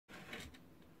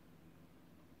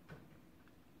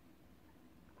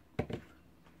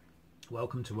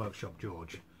welcome to Workshop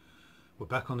George. We're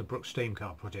back on the Brook steam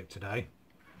car project today.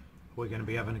 We're going to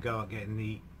be having a go at getting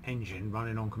the engine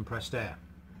running on compressed air.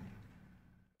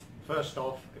 First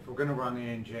off, if we're going to run the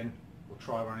engine, we'll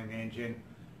try running the engine,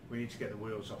 we need to get the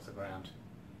wheels off the ground.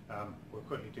 We'll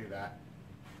quickly do that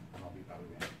and I'll be back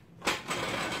with you.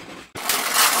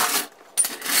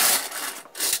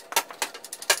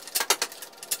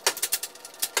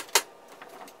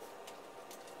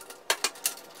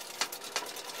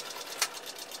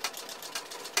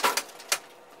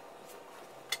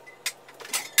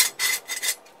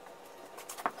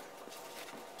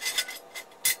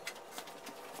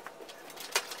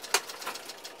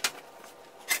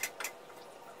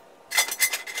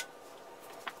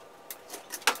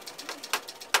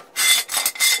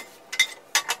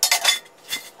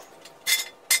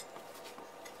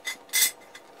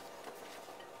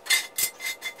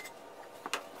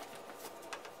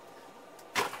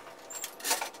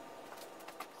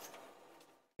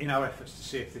 In our efforts to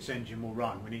see if this engine will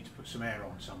run, we need to put some air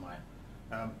on somewhere.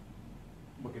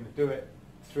 We're going to do it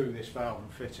through this valve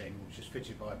and fitting, which is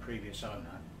fitted by a previous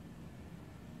owner.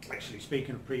 Actually,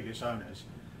 speaking of previous owners,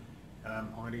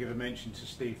 I'm going to give a mention to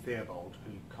Steve Theobald,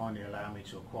 who kindly allowed me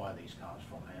to acquire these cars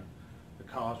from him. The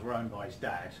cars were owned by his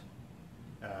dad,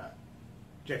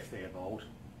 Jeff Theobald,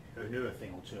 who knew a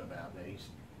thing or two about these,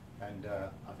 and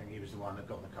I think he was the one that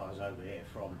got the cars over here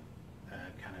from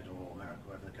Canada or America,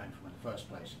 wherever they came from in the first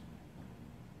place.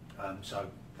 So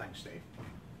thanks, Steve.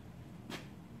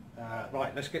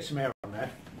 Right, let's get some air on there.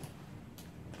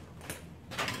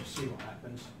 Let's see what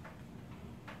happens.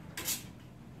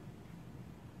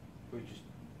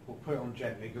 We'll put it on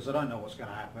gently because I don't know what's going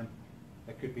to happen.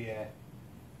 There could be air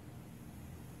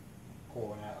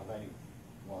pouring out of any.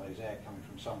 Well, there's air coming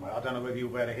from somewhere. I don't know whether you'll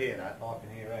be able to hear that, but I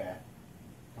can hear air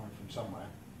coming from somewhere.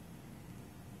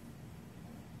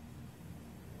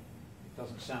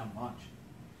 Doesn't sound much.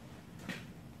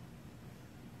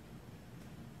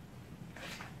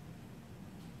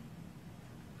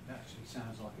 It actually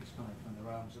sounds like it's coming from the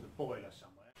realms of the boiler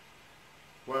somewhere.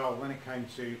 Well, when it came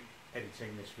to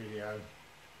editing this video,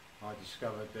 I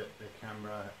discovered that the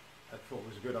camera I thought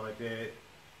was a good idea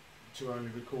to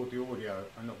only record the audio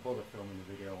and not bother filming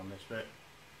the video on this bit.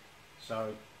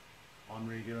 So I'm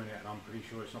redoing it and I'm pretty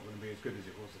sure it's not going to be as good as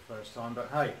it was the first time, but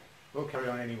hey, we'll carry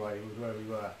on anyway with where we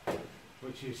were,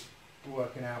 which is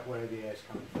working out where the air's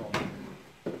coming from.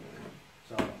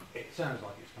 So it sounds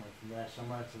like it's coming from there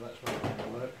somewhere, so that's where we're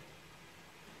going to look.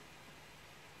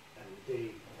 And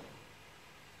indeed,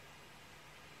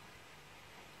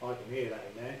 I can hear that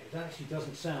in there. It actually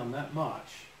doesn't sound that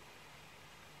much.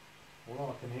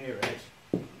 All I can hear is,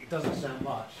 it doesn't sound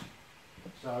much.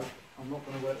 So I'm not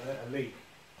going to let a leak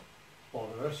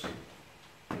bother us.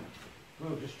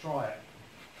 We'll just try it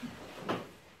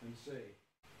and see.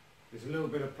 There's a little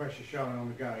bit of pressure showing on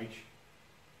the gauge,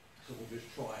 so we'll just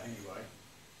try it anyway.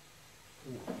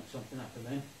 Ooh, something happened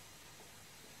then.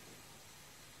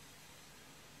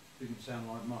 Didn't sound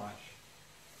like much.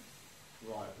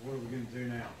 Right, what are we going to do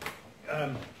now?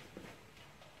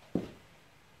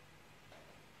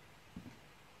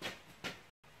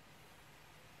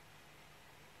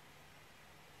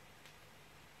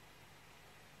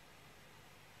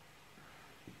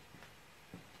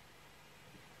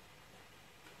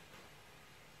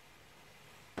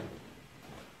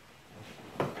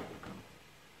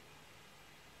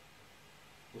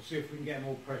 We'll see if we can get a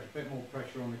bit more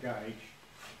pressure on the gauge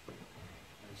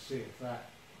and see if that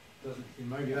doesn't,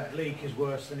 maybe that leak is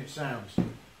worse than it sounds. So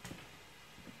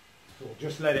we'll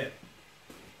just let it,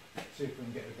 see if we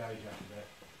can get the gauge out of it,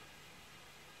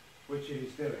 which it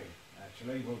is doing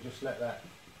actually. We'll just let that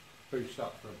boost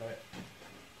up for a bit.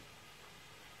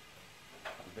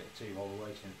 Have a bit of tea while we're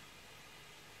waiting.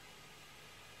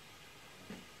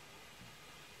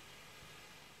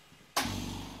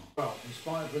 Well, in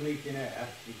spite of the leak in air,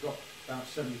 we've got about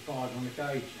 75 on the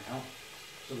gauge now,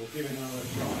 so we'll give it another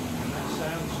try. And that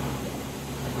sounds...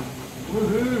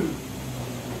 Woohoo!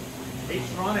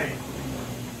 It's running!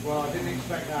 Well, I didn't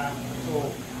expect that at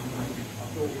all. I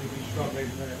thought we'd be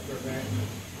struggling there for a bit.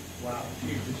 Wow,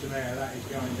 excuse me, some air, that is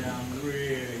going down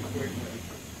really quickly.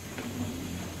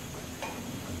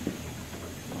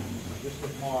 Just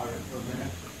admire it for a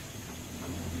minute.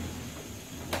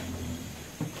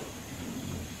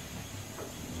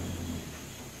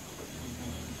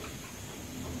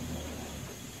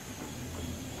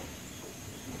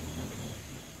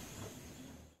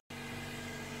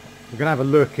 We're going to have a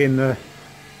look in the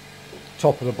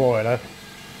top of the boiler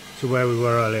to where we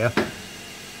were earlier.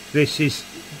 This is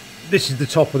the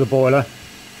top of the boiler,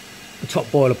 the top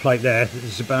boiler plate there.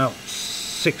 There's about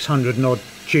 600 and odd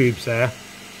tubes there,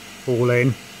 all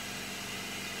in.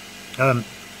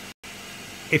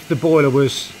 If the boiler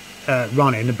was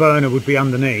running, the burner would be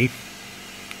underneath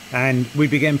and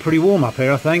we'd be getting pretty warm up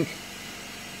here, I think.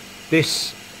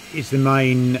 This is the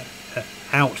main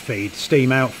outfeed,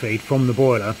 steam outfeed from the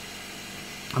boiler,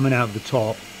 coming out of the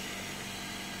top,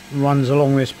 runs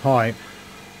along this pipe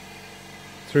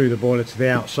through the boiler to the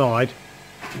outside.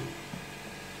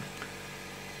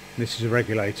 This is a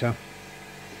regulator.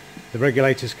 The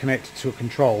regulator is connected to a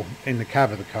control in the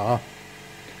cab of the car,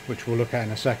 which we'll look at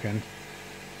in a second.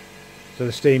 So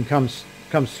the steam comes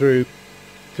through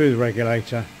the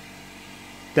regulator,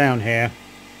 down here,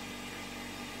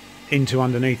 into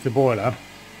underneath the boiler,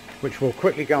 which we'll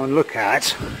quickly go and look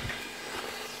at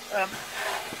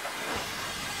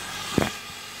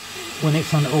when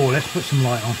it's on. Oh, let's put some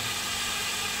light on.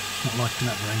 Not liking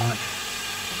that very much.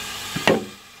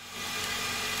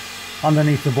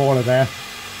 Underneath the boiler there,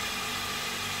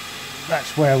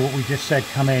 that's where what we just said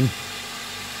come in.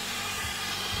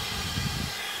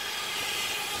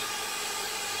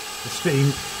 The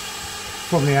steam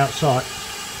from the outside.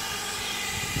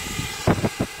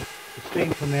 The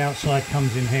steam from the outside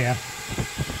comes in here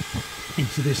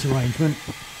into this arrangement,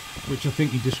 which I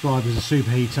think you described as a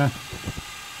superheater.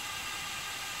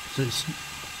 So it's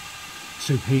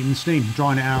superheating the steam,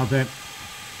 drying it out a bit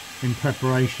in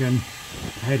preparation,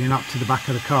 heading up to the back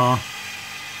of the car,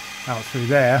 out through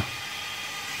there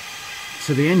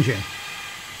to the engine.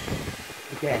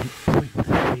 Again, we can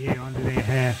clearly hear under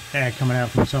there air coming out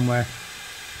from somewhere.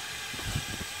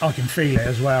 I can feel it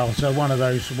as well. So one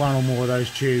or more of those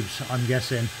tubes, I'm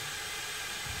guessing,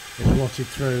 is rotted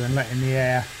through and letting the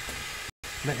air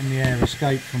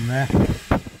escape from there.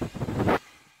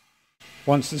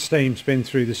 Once the steam's been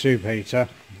through the superheater,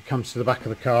 it comes to the back of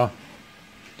the car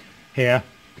here,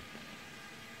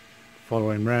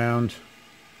 following round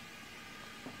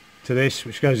to this,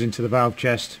 which goes into the valve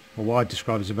chest, or what I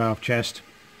describe as a valve chest,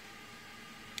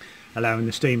 allowing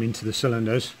the steam into the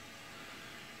cylinders.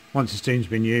 Once the steam's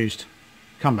been used,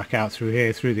 come back out through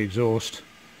here, through the exhaust,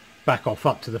 back off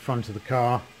up to the front of the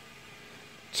car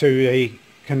to the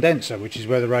condenser, which is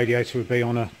where the radiator would be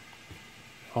on a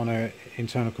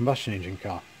internal combustion engine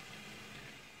car.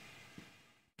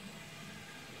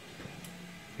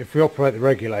 If we operate the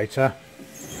regulator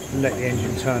and let the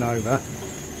engine turn over,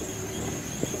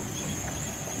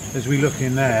 as we look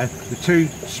in there, the two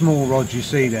small rods you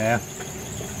see there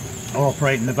are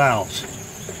operating the valves.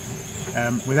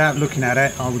 Without looking at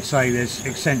it, I would say there's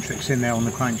eccentrics in there on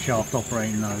the crankshaft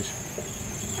operating those.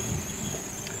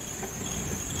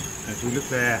 If we look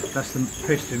there, that's the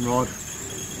piston rod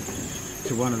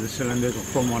to one of the cylinders, or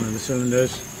from one of the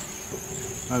cylinders.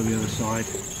 Over the other side,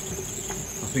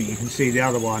 I think you can see the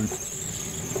other one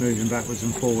moving backwards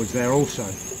and forwards there also. I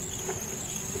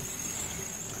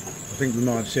think we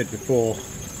might have said before,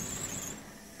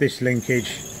 this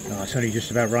linkage, it's only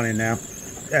just about running now,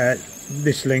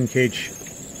 this linkage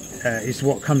is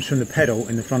what comes from the pedal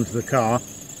in the front of the car,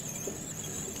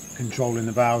 controlling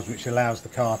the valves, which allows the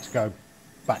car to go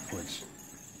backwards.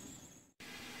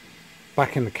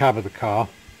 Back in the cab of the car,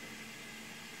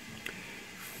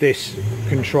 this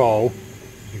control,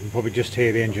 you can probably just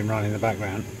hear the engine running in the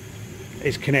background,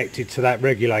 is connected to that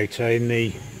regulator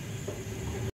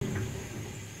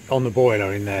on the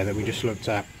boiler in there that we just looked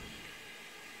at.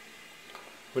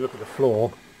 We look at the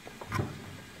floor.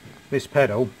 This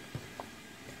pedal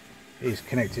is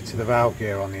connected to the valve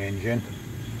gear on the engine,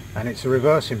 and it's a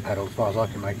reversing pedal as far as I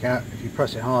can make out. If you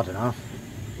press it hard enough,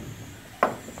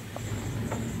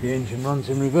 the engine runs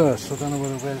in reverse. I don't know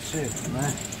whether we'll be able to see it from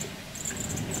there.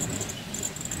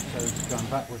 So it's going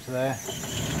backwards there,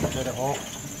 let it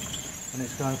off, and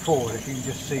it's going forward. If you can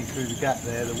just see through the gap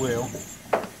there, the wheel,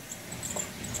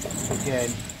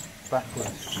 again,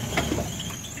 backwards.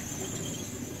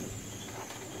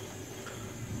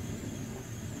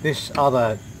 This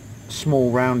other small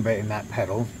round bit in that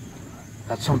pedal,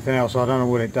 that's something else. I don't know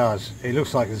what it does. It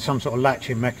looks like there's some sort of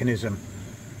latching mechanism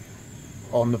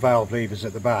on the valve levers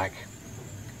at the back,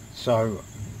 so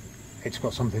it's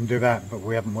got something to do with that, but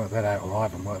we haven't worked that out, or I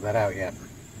haven't worked that out yet.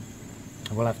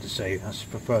 We'll have to see. That's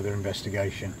for further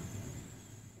investigation.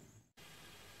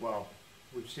 Well,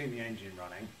 we've seen the engine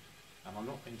running, and I'm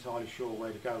not entirely sure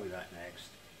where to go with that next,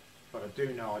 but I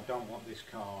do know I don't want this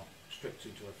car stripped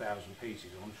into 1,000 pieces.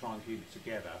 I want to try and keep it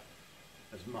together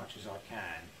as much as I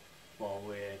can while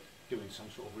we're doing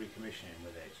some sort of recommissioning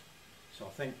with it. So I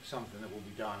think something that will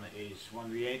be done is one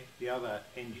of the other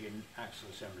engine axle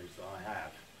assemblies that I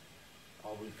have,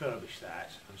 I'll refurbish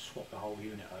that and swap the whole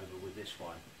unit over with this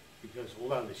one, because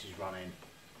although this is running,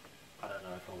 I don't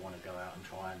know if I want to go out and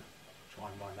try and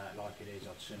run that like it is.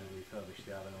 I'd sooner refurbish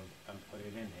the other one and put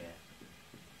it in here.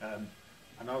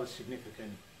 Another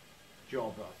significant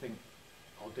job that I think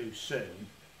I'll do soon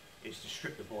is to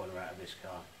strip the boiler out of this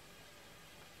car.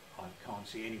 I can't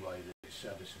see any way that it's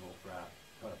serviceable for our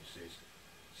purposes,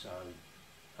 so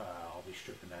I'll be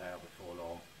stripping that out before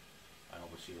long, and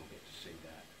obviously you'll get to see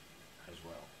that as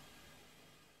well.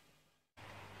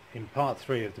 In part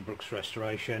 3 of the Brooks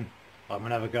restoration, I'm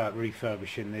going to have a go at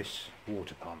refurbishing this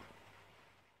water pump.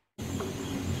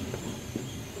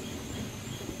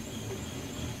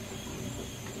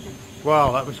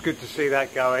 Well, that was good to see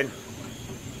that going.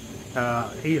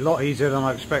 A lot easier than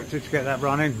I expected to get that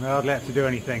running. I hardly had to do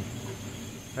anything.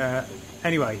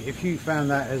 Anyway, if you found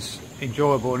that as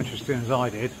enjoyable and interesting as I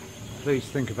did, please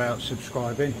think about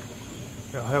subscribing.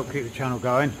 It'll help keep the channel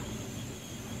going.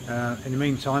 In the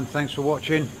meantime, thanks for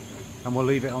watching, and we'll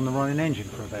leave it on the running engine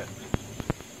for a bit.